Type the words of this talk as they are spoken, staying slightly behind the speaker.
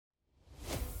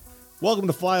Welcome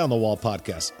to Fly on the Wall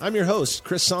podcast. I'm your host,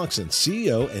 Chris Sonksen,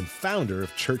 CEO and founder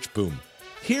of Church Boom.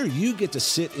 Here you get to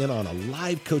sit in on a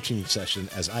live coaching session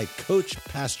as I coach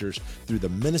pastors through the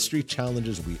ministry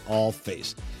challenges we all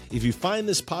face. If you find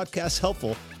this podcast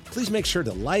helpful, please make sure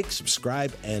to like,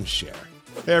 subscribe, and share.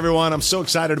 Hey everyone, I'm so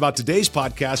excited about today's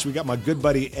podcast. We got my good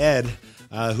buddy Ed,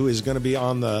 who is going to be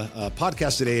on the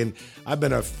podcast today. And I've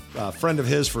been a friend of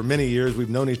his for many years. We've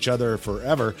known each other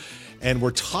forever. And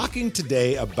we're talking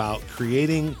today about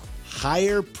creating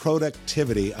higher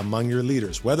productivity among your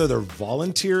leaders, whether they're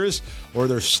volunteers or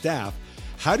their staff.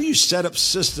 How do you set up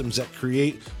systems that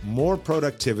create more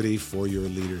productivity for your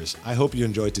leaders? I hope you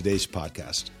enjoy today's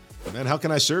podcast. Man, how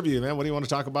can I serve you, man? What do you want to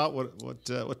talk about?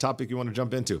 What topic you want to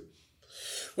jump into?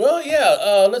 Well,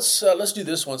 yeah, let's do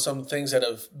this one. Some things that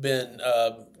have been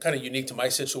kind of unique to my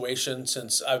situation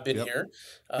since I've been here.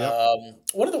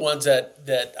 One of the ones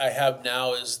that I have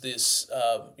now is this.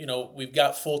 We've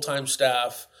got full-time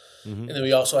staff, and then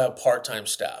we also have part-time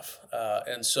staff,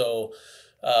 and so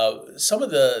some of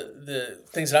the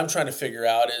things that I'm trying to figure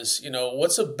out is,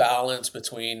 what's a balance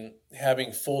between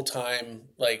having full-time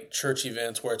like church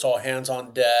events where it's all hands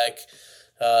on deck.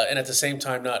 And at the same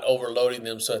time, not overloading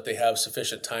them so that they have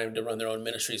sufficient time to run their own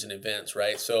ministries and events,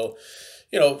 right? So,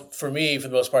 for me, for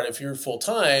the most part, if you're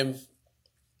full-time,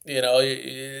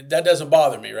 that doesn't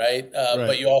bother me, right?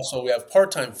 But we have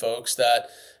part-time folks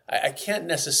that I can't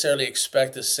necessarily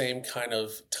expect the same kind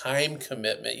of time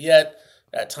commitment, yet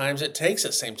at times it takes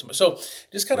that same time. So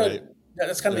just kind of,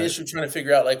 that's kind of the issue, trying to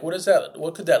figure out, like,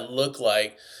 what could that look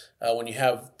like? When you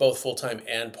have both full-time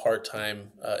and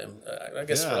part-time, I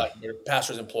guess for like your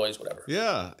pastors, employees, whatever.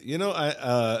 Yeah.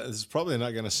 This is probably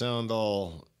not going to sound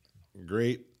all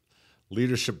great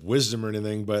leadership wisdom or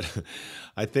anything, but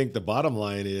I think the bottom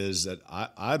line is that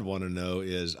I'd want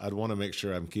to make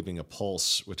sure I'm keeping a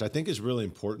pulse, which I think is really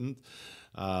important.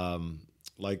 I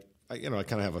kind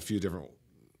of have a few different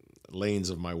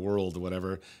lanes of my world or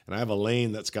whatever, and I have a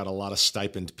lane that's got a lot of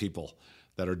stipend people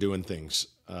that are doing things.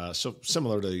 So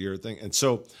similar to your thing. And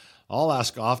so I'll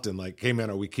ask often, like, hey man,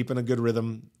 are we keeping a good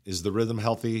rhythm? Is the rhythm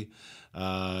healthy?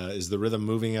 Is the rhythm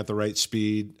moving at the right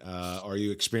speed? Are you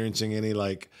experiencing any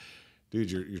dude,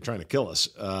 you're trying to kill us.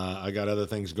 I got other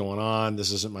things going on.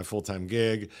 This isn't my full-time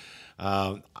gig.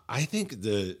 I think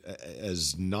it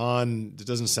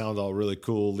doesn't sound all really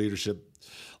cool leadership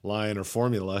line or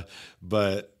formula,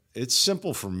 but it's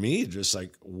simple for me, just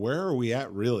like, where are we at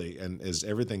really? And is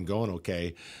everything going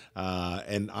okay?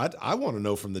 And I want to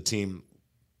know from the team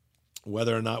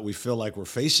whether or not we feel like we're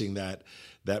facing that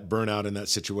burnout in that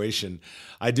situation.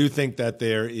 I do think that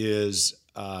there is,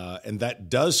 and that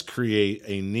does create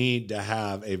a need to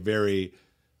have a very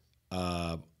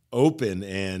open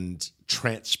and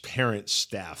transparent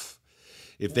staff.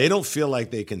 If they don't feel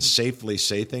like they can safely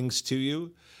say things to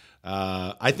you,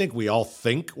 I think we all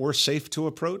think we're safe to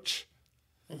approach,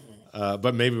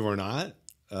 but maybe we're not.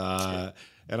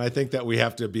 And I think that we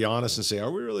have to be honest and say, are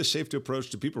we really safe to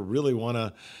approach? Do people really want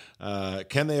to,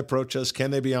 can they approach us? Can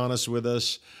they be honest with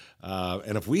us?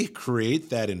 And if we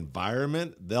create that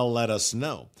environment, they'll let us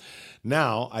know.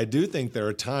 Now, I do think there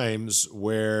are times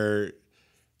where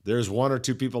there's one or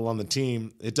two people on the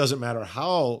team. It doesn't matter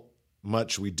how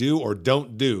much we do or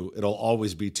don't do, it'll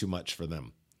always be too much for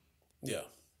them. Yeah.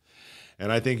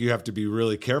 And I think you have to be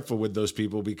really careful with those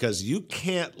people, because you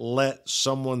can't let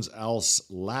someone else's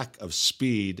lack of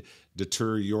speed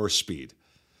deter your speed.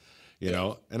 You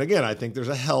know? And again, I think there's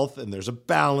a health and there's a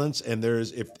balance, and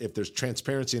there's if there's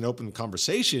transparency and open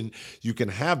conversation, you can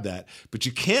have that. But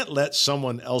you can't let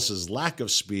someone else's lack of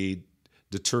speed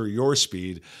deter your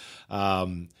speed.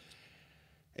 And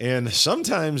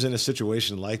sometimes in a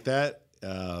situation like that,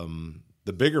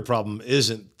 the bigger problem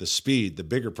isn't the speed. The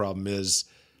bigger problem is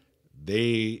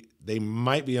they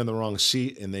might be on the wrong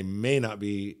seat, and they may not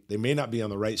be on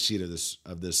the right seat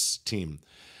of this team.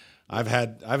 I've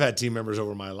had team members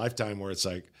over my lifetime where it's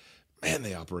like, man,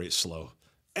 they operate slow.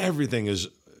 Everything is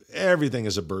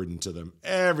a burden to them.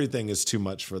 Everything is too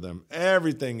much for them.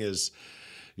 Everything is,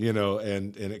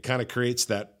 and it kind of creates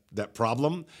that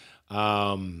problem.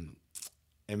 And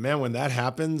man, when that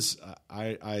happens,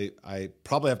 I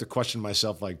probably have to question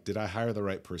myself, like, did I hire the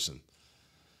right person?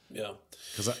 Yeah.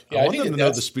 Because I want them to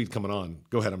know the speed coming on.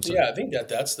 Go ahead. I'm sorry. Yeah, I think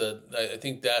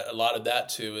that a lot of that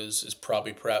too is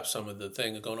probably perhaps some of the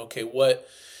thing of going, okay, what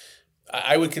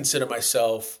I would consider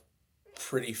myself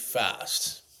pretty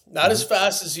fast. Not as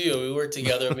fast as you. We work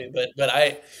together, but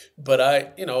I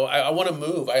want to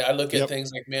move. I look at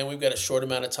things like, man, we've got a short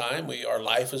amount of time. Our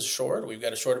life is short. We've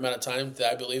got a short amount of time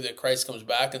that I believe that Christ comes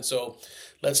back, and so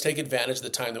let's take advantage of the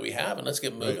time that we have, and let's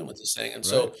get moving with this thing. And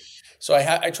so So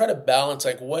I try to balance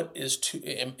like what is too,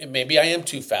 and maybe I am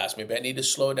too fast. Maybe I need to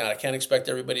slow down. I can't expect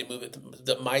everybody to move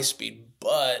at my speed,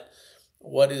 but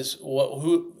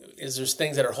who is there's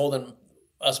things that are holding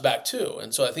us back too.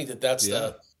 And so I think that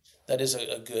is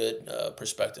a good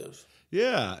perspective.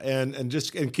 Yeah.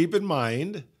 And keep in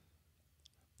mind,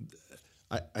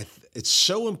 it's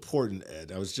so important,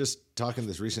 Ed. I was just talking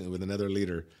this recently with another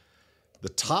leader. The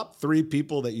top 3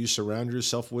 people that you surround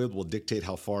yourself with will dictate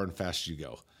how far and fast you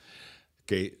go.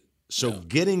 Okay. So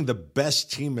getting the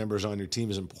best team members on your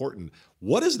team is important.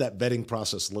 What does that vetting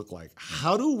process look like?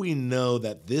 How do we know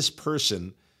that this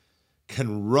person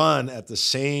can run at the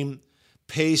same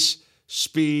pace,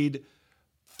 speed,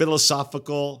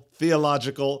 philosophical,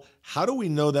 theological? How do we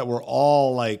know that we're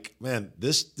all like, man,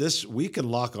 this we can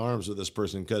lock arms with this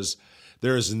person? Because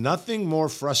there is nothing more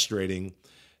frustrating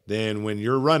than when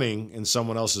you're running and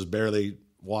someone else is barely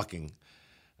walking.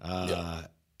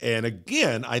 And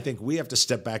again, I think we have to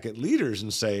step back at leaders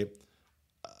and say,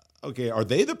 okay, are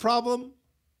they the problem?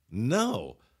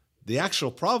 No. The actual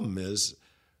problem is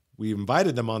we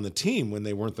invited them on the team when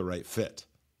they weren't the right fit.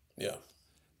 Yeah.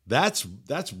 That's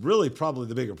really probably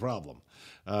the bigger problem.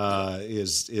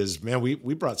 Is man,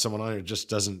 we brought someone on who just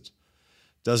doesn't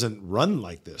run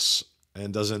like this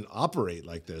and doesn't operate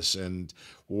like this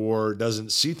or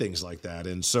doesn't see things like that.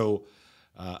 And so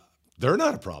they're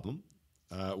not a problem.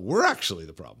 We're actually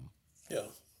the problem. Yeah.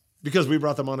 Because we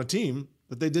brought them on a team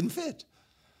that they didn't fit.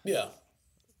 Yeah.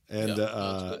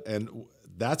 And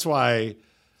that's why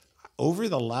over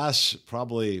the last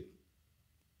probably,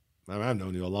 I've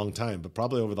known you a long time, but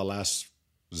probably over the last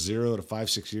 0 to 5,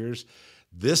 6 years,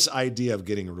 this idea of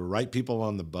getting the right people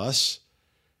on the bus,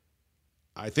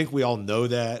 I think we all know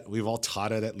that. We've all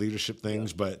taught it at leadership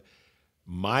things, but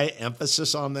my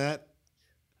emphasis on that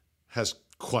has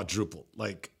quadrupled.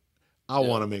 Like, I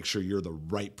want to make sure you're the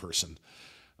right person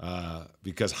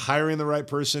because hiring the right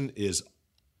person is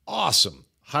awesome.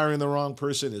 Hiring the wrong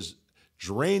person is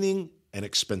draining and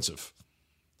expensive.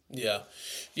 Yeah.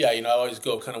 Yeah. I always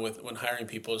go kind of with when hiring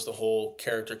people is the whole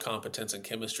character, competence, and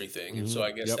chemistry thing. And so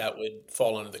I guess that would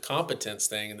fall under the competence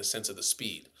thing in the sense of the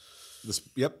speed.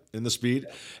 In the speed.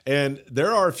 And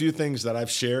there are a few things that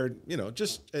I've shared,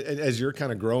 just as you're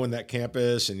kind of growing that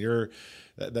campus and you're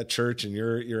that church and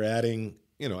you're adding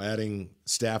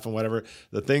staff and whatever.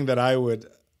 The thing that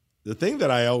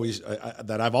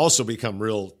I've also become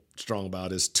real strong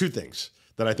about is 2 things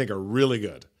that I think are really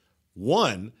good.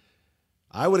 One,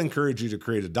 I would encourage you to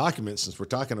create a document, since we're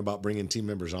talking about bringing team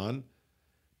members on.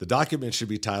 The document should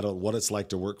be titled "What It's Like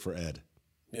to Work for Ed."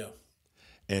 Yeah.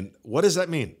 And what does that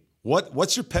mean?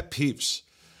 What's your pet peeves?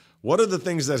 What are the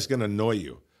things that's going to annoy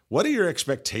you? What are your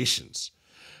expectations?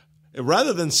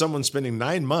 Rather than someone spending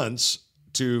 9 months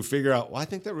to figure out, well, I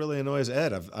think that really annoys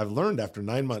Ed. I've learned after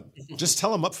 9 months, just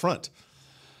tell them up front.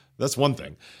 That's one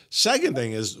thing. Second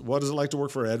thing is, what is it like to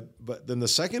work for Ed? But then the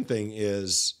second thing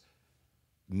is,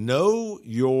 know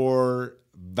your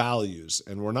values.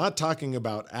 And we're not talking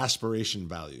about aspiration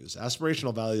values.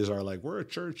 Aspirational values are like, we're a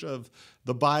church of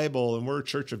the Bible and we're a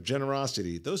church of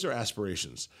generosity. Those are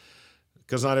aspirations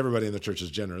because not everybody in the church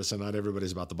is generous and not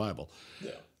everybody's about the Bible.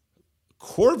 Yeah.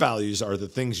 Core values are the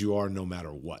things you are no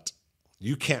matter what.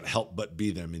 You can't help but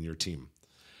be them in your team.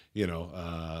 You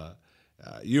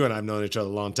and I have known each other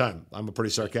a long time. I'm a pretty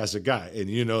sarcastic guy. And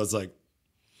it's like,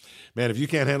 man, if you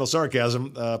can't handle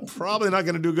sarcasm, probably not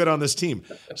going to do good on this team.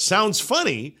 Sounds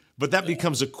funny, but that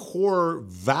becomes a core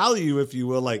value, if you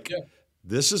will. Like,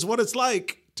 this is what it's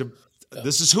like to.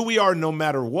 This is who we are no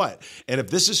matter what. And if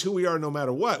this is who we are no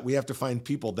matter what, we have to find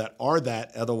people that are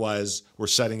that. Otherwise, we're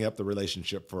setting up the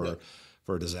relationship for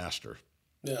a disaster.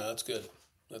 Yeah, that's good.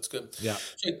 That's good. Yeah.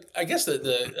 So I guess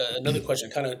the another question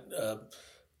kind of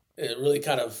it really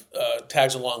kind of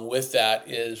tags along with that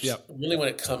is really when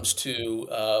it comes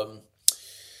to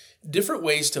different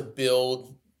ways to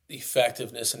build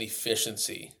effectiveness and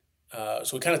efficiency. So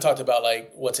we kind of talked about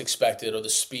like what's expected or the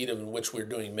speed in which we're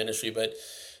doing ministry, but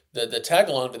the tag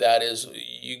along to that is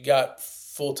you got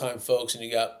full-time folks and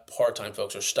you got part-time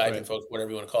folks or stipend folks, whatever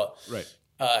you want to call it. Right.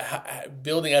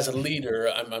 Building as a leader,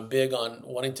 I'm big on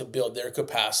wanting to build their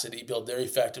capacity, build their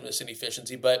effectiveness and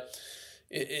efficiency, but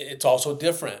it's also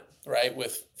different, right?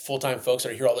 With full-time folks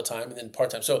that are here all the time and then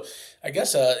part-time. So I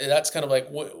guess that's kind of like,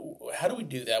 how do we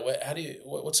do that?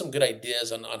 What's some good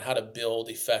ideas on how to build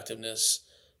effectiveness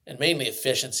and mainly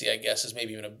efficiency, I guess, is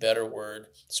maybe even a better word,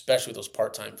 especially with those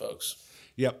part-time folks.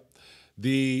 Yep.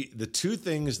 The 2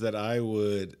 things that I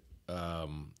would,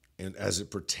 and as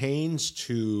it pertains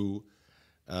to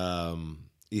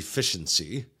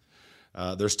efficiency,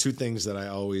 there's 2 things that I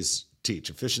always teach.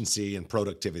 Efficiency and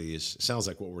productivity sounds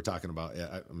like what we're talking about.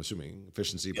 I'm assuming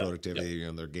efficiency, productivity,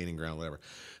 they're gaining ground, whatever.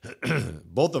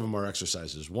 Both of them are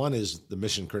exercises. One is the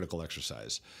mission critical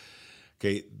exercise.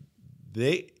 Okay.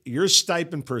 Your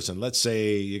stipend person, let's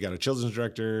say you got a children's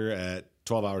director at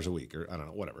 12 hours a week, or I don't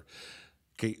know, whatever.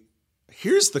 Okay.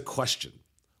 Here's the question.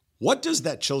 What does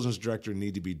that children's director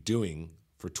need to be doing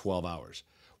for 12 hours?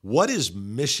 What is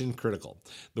mission critical?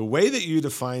 The way that you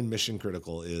define mission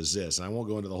critical is this, and I won't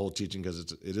go into the whole teaching because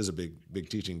it is a big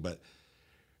teaching, but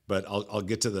I'll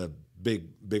get to the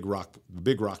big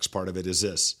rocks part of it is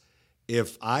this.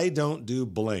 If I don't do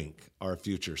blank, our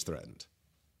future's threatened.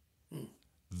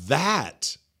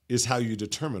 That is how you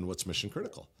determine what's mission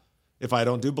critical. If I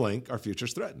don't do blank, our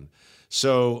future's threatened.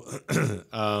 So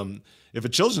if a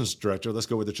children's director, let's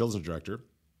go with the children's director.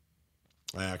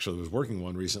 I actually was working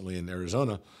one recently in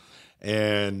Arizona,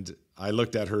 and I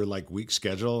looked at her week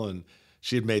schedule, and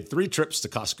she had made 3 trips to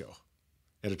Costco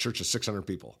at a church of 600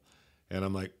 people. And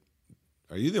I'm like,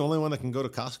 are you the only one that can go to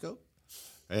Costco?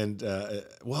 And,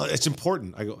 well, it's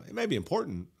important. I go, it may be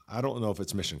important. I don't know if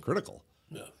it's mission critical.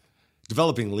 No.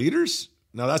 Developing leaders?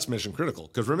 Now that's mission critical.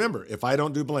 Because remember, if I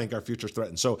don't do blank, our future's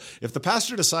threatened. So if the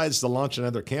pastor decides to launch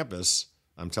another campus,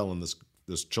 I'm telling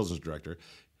this children's director,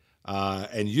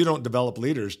 and you don't develop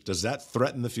leaders, does that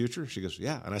threaten the future? She goes,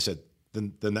 yeah. And I said,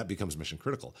 then that becomes mission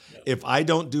critical. Yeah. If I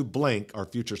don't do blank, our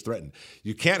future's threatened.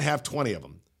 You can't have 20 of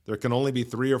them. There can only be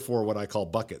 3 or 4 what I call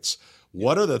buckets. Yeah.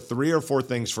 What are the 3 or 4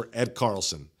 things for Ed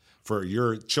Carlson, for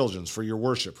your children's, for your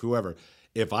worship, whoever?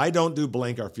 If I don't do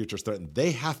blank, our future's threatened.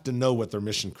 They have to know what their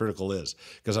mission critical is,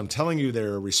 because I'm telling you,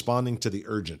 they're responding to the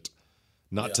urgent,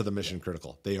 not to the mission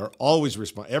critical. They are always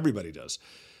everybody does.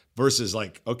 Versus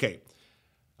okay,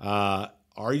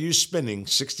 are you spending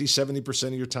 60, 70%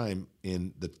 of your time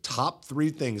in the top 3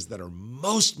 things that are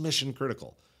most mission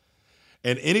critical?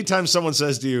 And anytime someone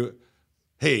says to you,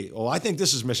 hey, I think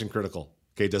this is mission critical.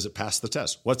 Okay, does it pass the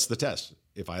test? What's the test?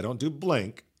 If I don't do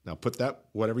blank, now put that,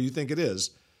 whatever you think it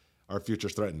is, our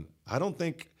future's threatened. I don't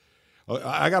think,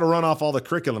 I got to run off all the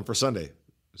curriculum for Sunday.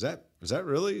 Is that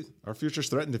really our future's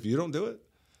threatened if you don't do it?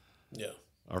 Yeah.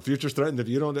 Our future's threatened if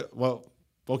you don't do it? Well,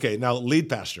 okay, now lead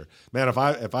pastor. Man, if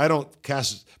I don't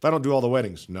do all the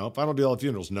weddings, no. If I don't do all the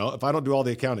funerals, no. If I don't do all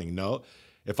the accounting, no.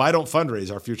 If I don't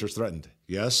fundraise, our future's threatened.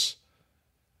 Yes.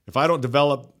 If I don't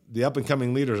develop the up and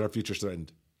coming leaders, our future's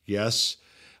threatened. Yes.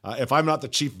 If I'm not the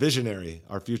chief visionary,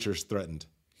 our future's threatened.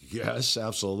 Yes,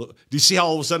 absolutely. Do you see how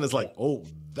all of a sudden it's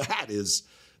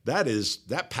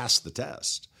that passed the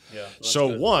test? Yeah. So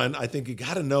good. One, I think you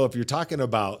got to know, if you're talking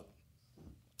about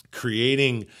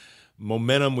creating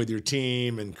momentum with your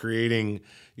team and creating,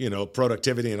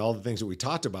 productivity and all the things that we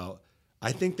talked about,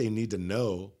 I think they need to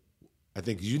know, I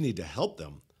think you need to help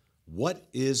them. What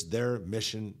is their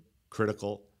mission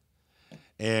critical?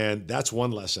 And that's one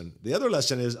lesson. The other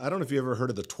lesson is, I don't know if you ever heard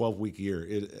of the 12-week year.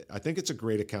 I think it's a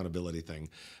great accountability thing.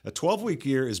 A 12-week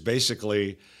year is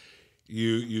basically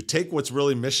you take what's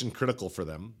really mission critical for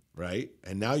them, right?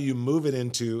 And now you move it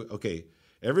into, okay,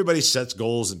 everybody sets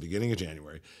goals in the beginning of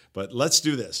January, but let's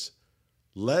do this.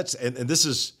 And this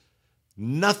is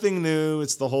nothing new.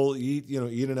 It's the whole eat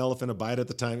an elephant, a bite at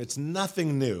the time. It's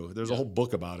nothing new. There's a whole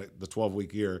book about it, the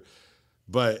 12-week year.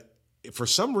 But for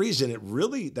some reason, it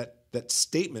really, that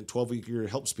statement, 12-week year,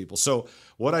 helps people. So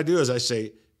what I do is I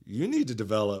say, you need to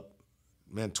develop,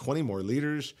 20 more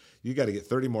leaders. You got to get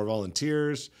 30 more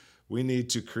volunteers. We need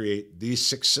to create these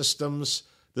 6 systems.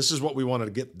 This is what we wanted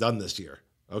to get done this year.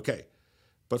 Okay.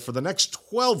 But for the next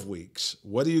 12 weeks,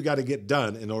 what do you got to get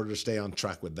done in order to stay on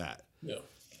track with that? Yeah.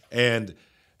 And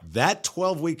that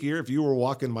 12-week year, if you were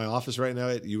walking my office right now,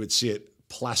 you would see it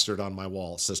plastered on my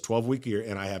wall. It says 12-week year,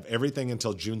 and I have everything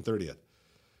until June 30th,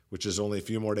 which is only a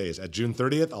few more days. At June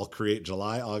 30th, I'll create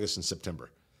July, August, and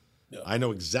September. Yeah. I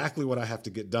know exactly what I have to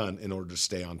get done in order to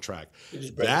stay on track.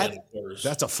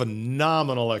 That's a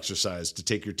phenomenal exercise to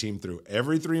take your team through.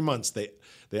 Every 3 months, they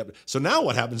have. So now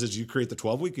what happens is you create the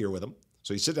 12-week year with them.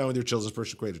 So you sit down with your children's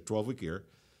person, create a 12-week year.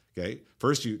 Okay.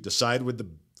 First, you decide what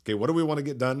do we want to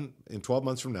get done in 12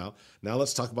 months from now? Now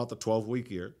let's talk about the 12-week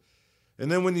year.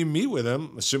 And then when you meet with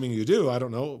them, assuming you do, I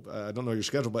don't know your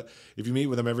schedule, but if you meet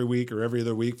with them every week or every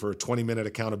other week for a 20-minute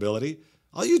accountability,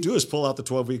 all you do is pull out the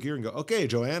 12-week year and go, okay,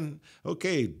 Joanne,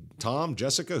 okay, Tom,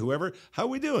 Jessica, whoever, how are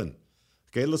we doing?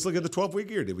 Okay, let's look at the 12-week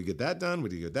year. Did we get that done?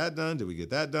 Did we get that done? Did we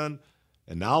get that done?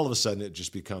 And now all of a sudden it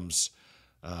just becomes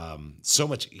so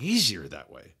much easier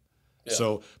that way. Yeah.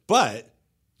 So, but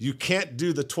you can't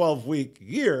do the 12-week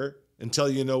year until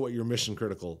you know what your mission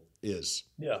critical is.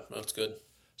 Yeah, that's good.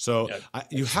 So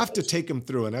you have to take them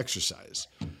through an exercise.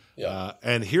 Yeah.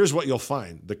 And here's what you'll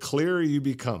find. The clearer you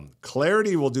become,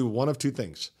 clarity will do one of 2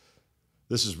 things.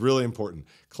 This is really important.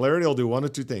 Clarity will do one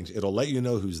of two things. It'll let you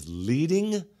know who's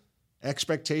leading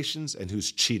expectations and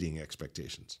who's cheating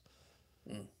expectations.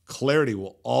 Clarity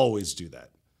will always do that.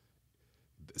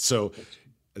 So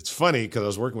it's funny because I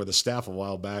was working with a staff a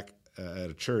while back at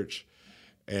a church,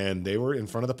 and they were in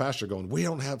front of the pastor going, "We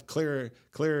don't have clear,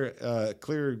 clarity.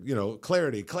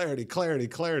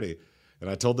 And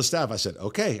I told the staff, I said,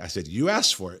 "Okay." I said, "You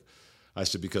asked for it." I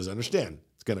said, "Because understand,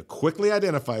 it's going to quickly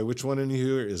identify which one in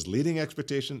here is leading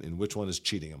expectation and which one is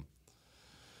cheating them."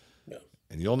 Yeah.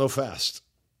 And you'll know fast.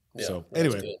 Yeah, so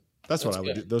anyway, that's what I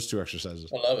would do. Those two exercises.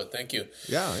 I love it. Thank you.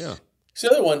 Yeah. So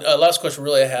the other one, last question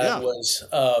really I had was,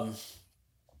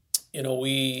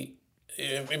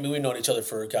 we've known each other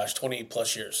for 20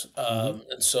 plus years.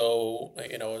 And so,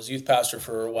 I was youth pastor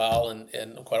for a while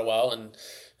and quite a while, and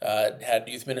had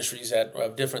youth ministries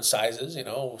of different sizes,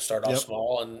 started off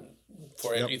small, and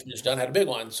before youth ministry done, had a big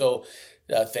one. So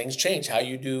things change, how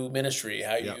you do ministry,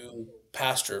 how you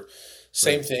pastor.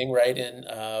 Same thing, right? And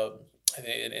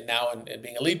now in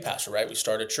being a lead pastor, right? We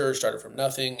started from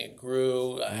nothing. It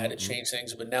grew. I had to change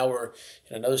things. But now we're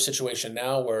in another situation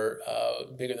now where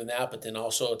bigger than that, but then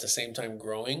also at the same time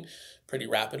growing pretty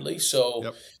rapidly.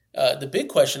 So the big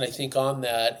question I think on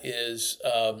that is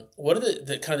what are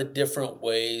the kind of the different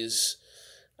ways,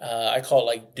 I call it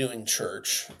like doing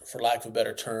church, for lack of a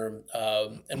better term,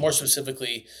 and more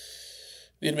specifically,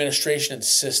 the administration and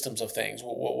systems of things.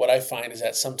 What I find is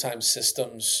that sometimes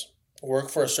systems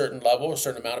work for a certain level, a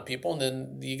certain amount of people, and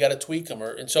then you got to tweak them.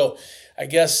 And so I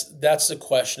guess that's the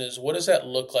question is, what does that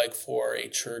look like for a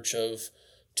church of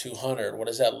 200? What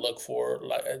does that look for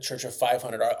like a church of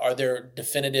 500? Are there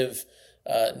definitive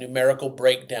numerical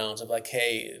breakdowns of like,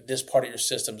 hey, this part of your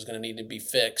system is going to need to be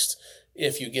fixed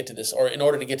if you get to this, or in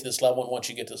order to get to this level, and once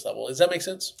you get to this level? Does that make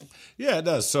sense? Yeah, it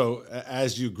does. So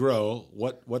as you grow,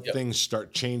 what things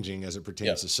start changing as it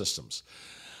pertains to systems?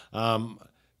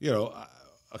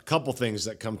 A couple things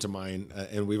that come to mind,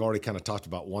 and we've already kind of talked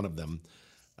about one of them,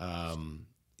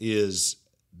 is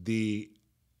the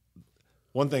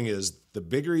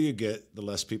bigger you get, the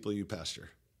less people you pastor.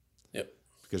 Yep.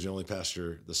 Because you only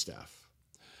pastor the staff.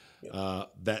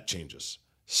 Yep. That changes.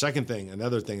 Second thing,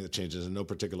 another thing that changes in no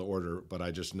particular order, but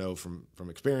I just know from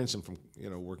experience and from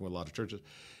working with a lot of churches,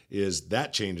 is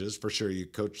that changes for sure. You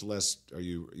coach less, or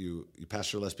you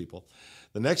pastor less people.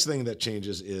 The next thing that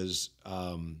changes is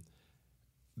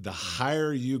the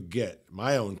higher you get.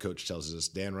 My own coach tells us,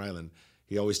 Dan Ryland,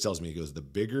 he always tells me, he goes, the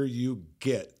bigger you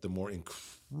get, the more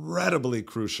incredibly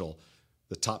crucial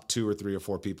the top 2 or 3 or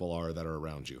 4 people are that are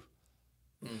around you.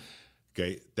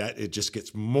 Okay, that it just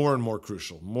gets more and more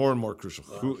crucial.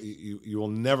 Wow. You will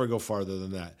never go farther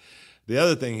than that. The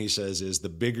other thing he says is the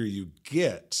bigger you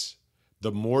get,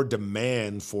 the more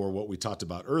demand for what we talked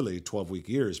about early, 12-week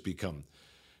years become.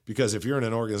 Because if you're in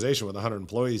an organization with 100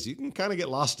 employees, you can kind of get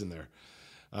lost in there.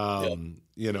 When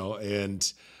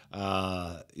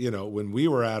we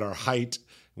were at our height,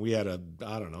 we had a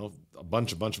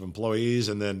bunch of employees,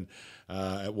 and then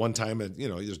at one time,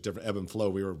 there's different ebb and flow.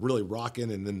 We were really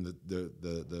rocking, and then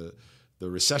the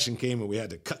recession came, and we had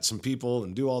to cut some people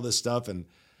and do all this stuff, and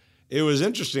it was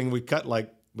interesting. We had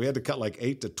to cut like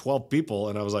 8 to 12 people,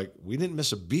 and I was like, we didn't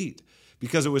miss a beat,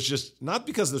 because it was just not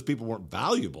because those people weren't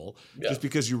valuable, just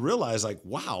because you realize like,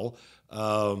 wow.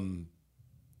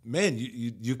 Man,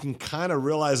 you can kind of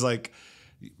realize like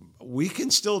we can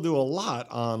still do a lot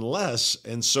on less.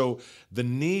 And so the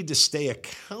need to stay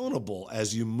accountable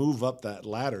as you move up that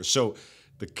ladder. So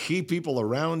the key people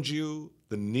around you,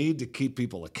 the need to keep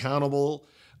people accountable,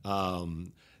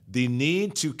 the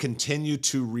need to continue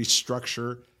to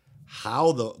restructure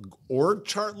how the org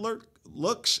chart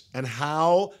looks and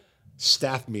how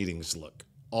staff meetings look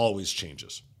always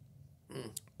changes.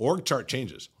 Org chart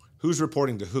changes. Who's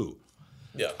reporting to who?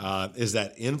 Yeah. Is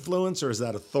that influence or is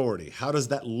that authority? How does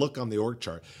that look on the org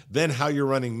chart? Then how you're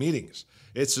running meetings.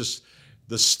 It's just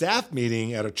the staff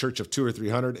meeting at a church of 200 or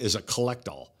 300 is a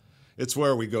collect-all. It's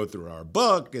where we go through our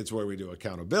book. It's where we do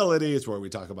accountability. It's where we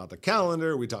talk about the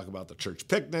calendar. We talk about the church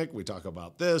picnic. We talk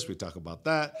about this. We talk about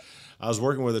that. I was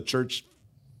working with a church,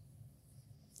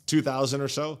 2,000 or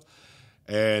so,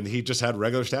 and he just had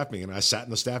regular staff meeting. And I sat in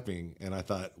the staff meeting, and I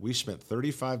thought, we spent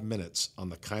 35 minutes on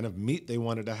the kind of meat they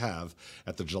wanted to have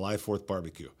at the July 4th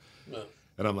barbecue. Yeah.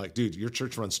 And I'm like, dude, your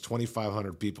church runs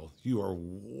 2,500 people. You are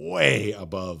way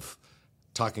above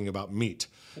talking about meat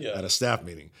at a staff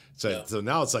meeting. So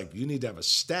now it's like you need to have a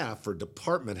staff for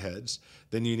department heads.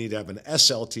 Then you need to have an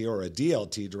SLT or a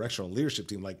DLT, directional leadership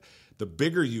team. Like the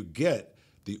bigger you get,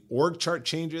 the org chart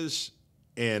changes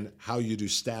and how you do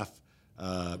staff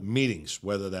meetings,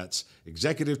 whether that's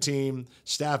executive team,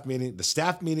 staff meeting. The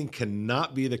staff meeting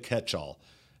cannot be the catch-all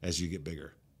as you get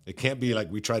bigger. It can't be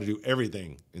like we try to do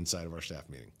everything inside of our staff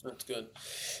meeting. That's good.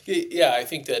 Yeah, I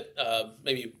think that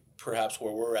maybe perhaps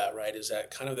where we're at, right, is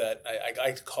that kind of that, I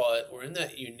like to call it, we're in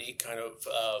that unique kind of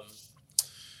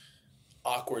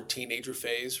awkward teenager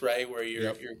phase, right, where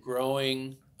you're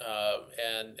growing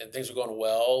and things are going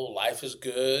well, life is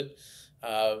good.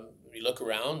 You look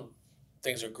around,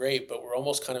 things are great, but we're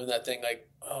almost kind of in that thing like,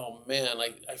 oh man,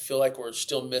 like I feel like we're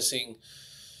still missing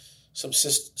some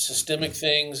systemic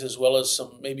things, as well as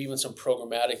maybe even some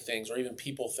programmatic things, or even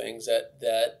people things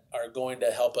that are going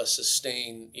to help us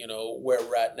sustain, where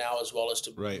we're at now, as well as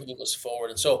to move us forward.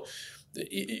 And so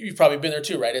you've probably been there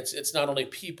too, right? It's not only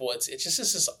people, it's just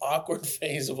this awkward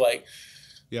phase of like,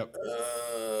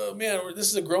 man, this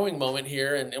is a growing moment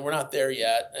here, and we're not there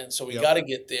yet. And so we got to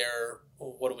get there.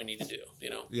 What do we need to do?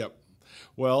 Yep.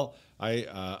 Well,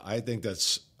 I think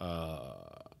that's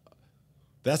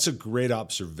a great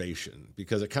observation,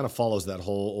 because it kind of follows that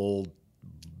whole old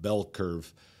bell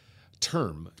curve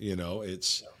term.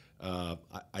 It's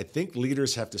I think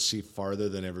leaders have to see farther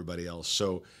than everybody else.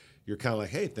 So you're kind of like,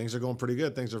 hey, things are going pretty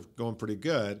good. Things are going pretty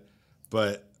good.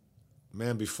 But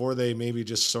man, before they maybe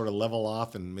just sort of level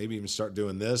off and maybe even start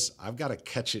doing this, I've got to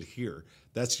catch it here.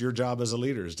 That's your job as a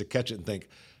leader, is to catch it and think,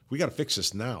 we got to fix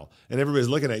this now. And everybody's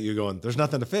looking at you going, there's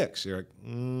nothing to fix. You're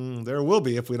like, there will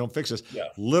be if we don't fix this. Yeah.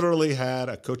 Literally had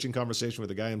a coaching conversation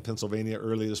with a guy in Pennsylvania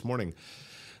early this morning.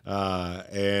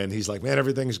 And he's like, man,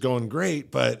 everything's going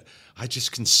great, but I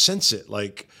just can sense it.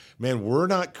 Like, man, we're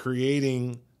not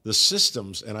creating the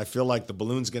systems. And I feel like the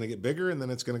balloon's going to get bigger, and then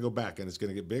it's going to go back, and it's going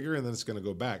to get bigger, and then it's going to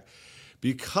go back.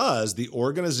 Because the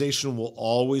organization will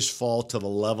always fall to the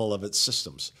level of its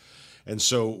systems. And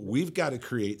so we've got to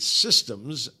create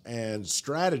systems and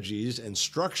strategies and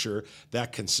structure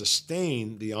that can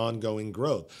sustain the ongoing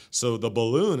growth. So the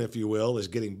balloon, if you will, is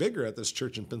getting bigger at this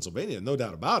church in Pennsylvania, no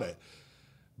doubt about it.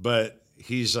 But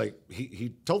he's like,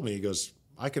 he told me, he goes,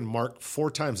 I can mark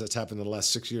 4 times that's happened in the last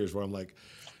 6 years where I'm like,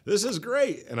 this is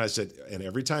great. And I said, and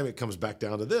every time it comes back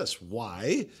down to this.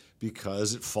 Why?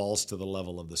 Because it falls to the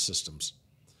level of the systems.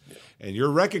 Yeah. And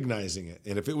you're recognizing it.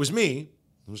 And if it was me,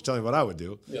 I'm just telling you what I would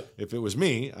do. Yeah. If it was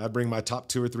me, I'd bring my top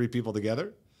 2 or 3 people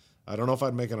together. I don't know if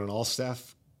I'd make it an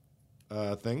all-staff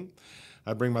thing.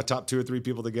 I'd bring my top 2 or 3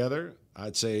 people together.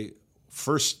 I'd say,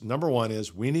 first, number one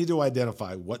is we need to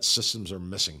identify what systems are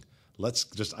missing. Let's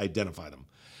just identify them.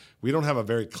 We don't have a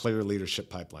very clear leadership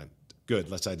pipeline. Good,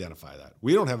 let's identify that.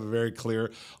 We don't have a very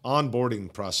clear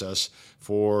onboarding process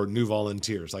for new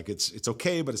volunteers. Like it's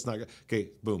okay, but it's not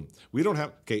okay. Boom.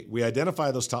 We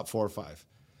identify those top 4 or 5.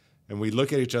 And we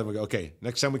look at each other and we go, okay,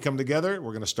 next time we come together,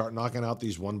 we're going to start knocking out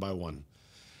these one by one.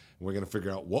 We're going to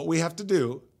figure out what we have to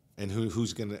do and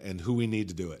who we need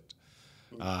to do it.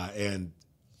 And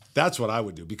that's what I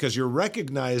would do, because you're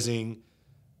recognizing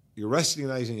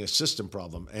a system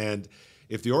problem. And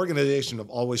if the organization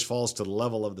always falls to the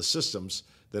level of the systems,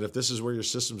 then if this is where your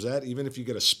system's at, even if you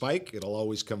get a spike, it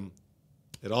always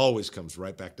comes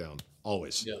right back down,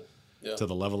 always to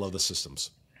the level of the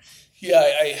systems. Yeah,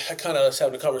 I kind of was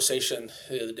having a conversation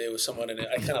the other day with someone, and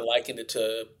I kind of likened it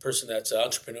to a person that's an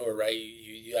entrepreneur, right?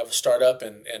 You have a startup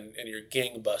and you're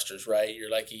gangbusters, right? You're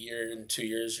like a year and 2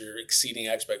 years, you're exceeding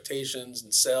expectations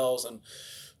and sales,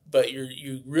 but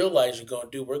you realize we're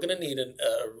going to need a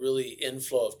really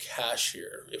inflow of cash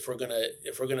here if we're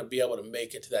gonna be able to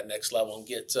make it to that next level and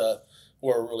get to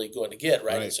where we're really going to get,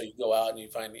 right? And so you go out and you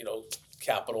find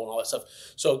capital and all that stuff.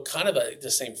 So kind of the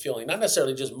same feeling, not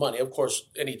necessarily just money. Of course,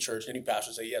 any church, any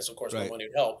pastor say, yes, of course, more money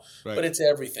would help. Right. But it's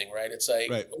everything, right? It's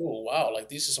like, oh, wow, like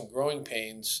these are some growing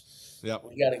pains. Yep.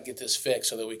 We got to get this fixed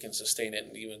so that we can sustain it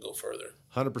and even go further.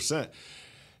 100%.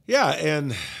 Yeah,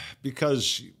 and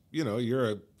because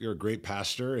you're a great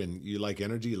pastor and you like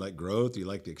energy, you like growth, you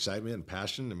like the excitement and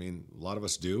passion. I mean, a lot of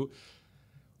us do.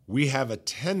 We have a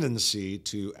tendency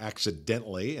to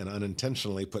accidentally and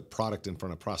unintentionally put product in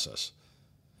front of process.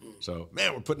 So,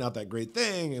 man, we're putting out that great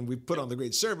thing, and we put on the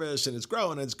great service, and it's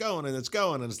growing, and it's going, and it's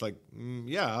going. And it's like,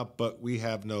 yeah, but we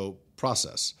have no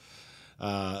process.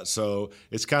 So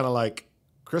it's kind of like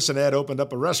Chris and Ed opened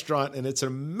up a restaurant, and it's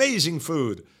amazing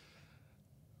food.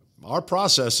 Our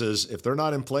process is, if they're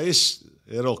not in place,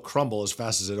 it'll crumble as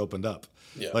fast as it opened up.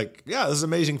 Yeah. Like, yeah, this is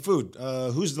amazing food.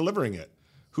 Who's delivering it?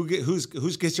 Who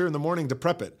gets here in the morning to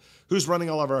prep it? Who's running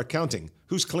all of our accounting?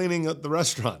 Who's cleaning the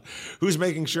restaurant? Who's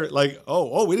making sure, like,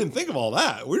 we didn't think of all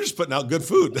that. We're just putting out good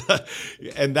food.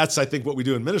 And that's, I think, what we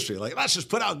do in ministry. Like, let's just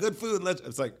put out good food.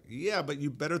 It's like, yeah, but you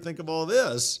better think of all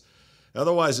this.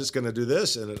 Otherwise, it's going to do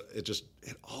this. And it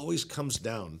always comes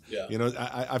down. Yeah.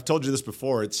 I've told you this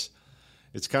before.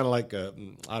 It's kind of like a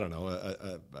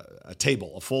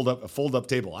table, a fold up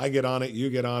table. I get on it, you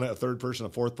get on it, a third person, a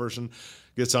fourth person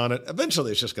gets on it.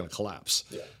 Eventually, it's just going to collapse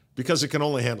because it can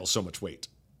only handle so much weight.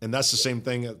 And that's the same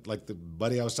thing like the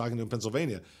buddy I was talking to in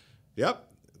Pennsylvania. Yep,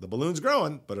 the balloon's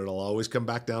growing, but it'll always come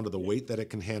back down to the weight that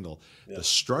it can handle. Yeah. The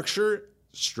structure,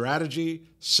 strategy,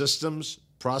 systems,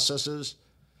 processes,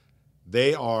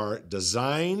 they are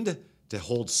designed to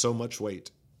hold so much weight.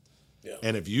 Yeah.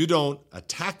 And if you don't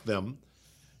attack them,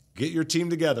 get your team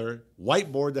together,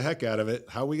 whiteboard the heck out of it.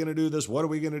 How are we going to do this? What are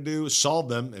we going to do? Solve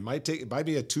them. It might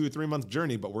be a 2 or 3 month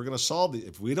journey, but we're going to solve it.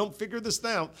 If we don't figure this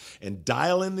out and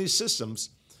dial in these systems,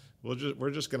 we're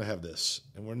just going to have this,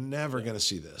 and we're never going to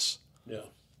see this. Yeah.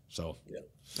 So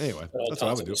anyway, that's what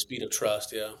I would do. Speed of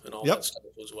trust, and all that stuff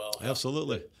as well. Yeah.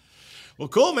 Absolutely. Well,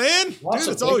 cool, man. Awesome.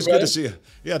 Dude, it's always good to see you.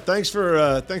 Yeah, thanks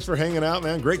for hanging out,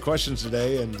 man. Great questions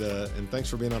today, and thanks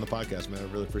for being on the podcast, man.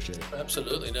 I really appreciate it.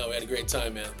 Absolutely. No, we had a great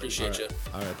time, man. Appreciate you.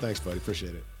 All right, thanks, buddy.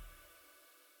 Appreciate it.